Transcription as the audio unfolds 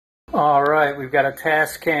Alright, we've got a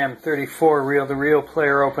Tascam 34 reel-to-reel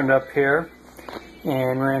player opened up here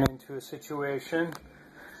and ran into a situation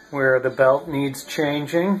where the belt needs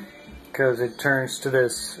changing because it turns to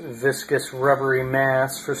this viscous rubbery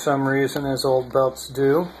mass for some reason, as old belts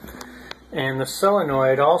do. And the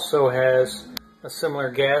solenoid also has a similar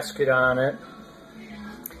gasket on it,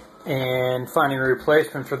 and finding a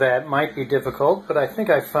replacement for that might be difficult, but I think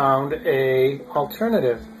I found an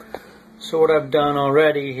alternative. So what I've done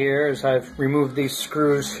already here is I've removed these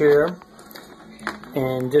screws here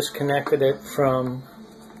and disconnected it from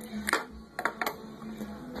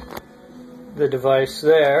the device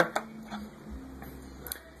there.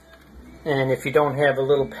 And if you don't have a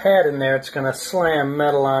little pad in there, it's going to slam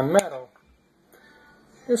metal on metal.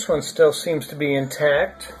 This one still seems to be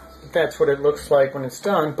intact. That's what it looks like when it's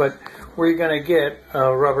done, but where are you going to get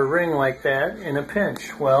a rubber ring like that in a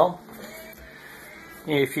pinch? Well,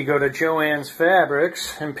 if you go to Joann's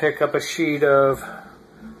Fabrics and pick up a sheet of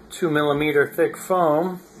 2mm thick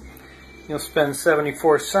foam, you'll spend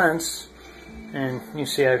 74 cents. And you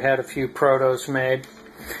see I've had a few protos made.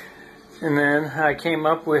 And then I came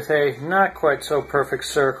up with a not quite so perfect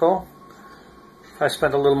circle. If I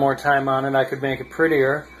spent a little more time on it, I could make it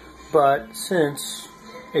prettier. But since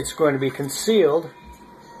it's going to be concealed,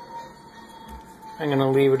 I'm going to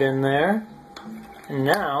leave it in there. And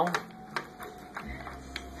now,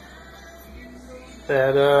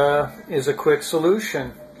 that is a quick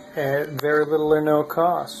solution at very little or no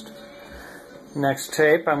cost. Next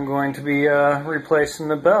tape, I'm going to be replacing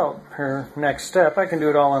the belt. Or next step, I can do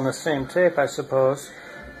it all on the same tape, I suppose,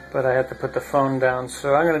 but I have to put the phone down,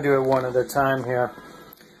 so I'm going to do it one at a time here.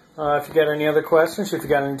 If you got any other questions, if you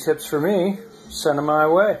got any tips for me, send them my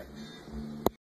way.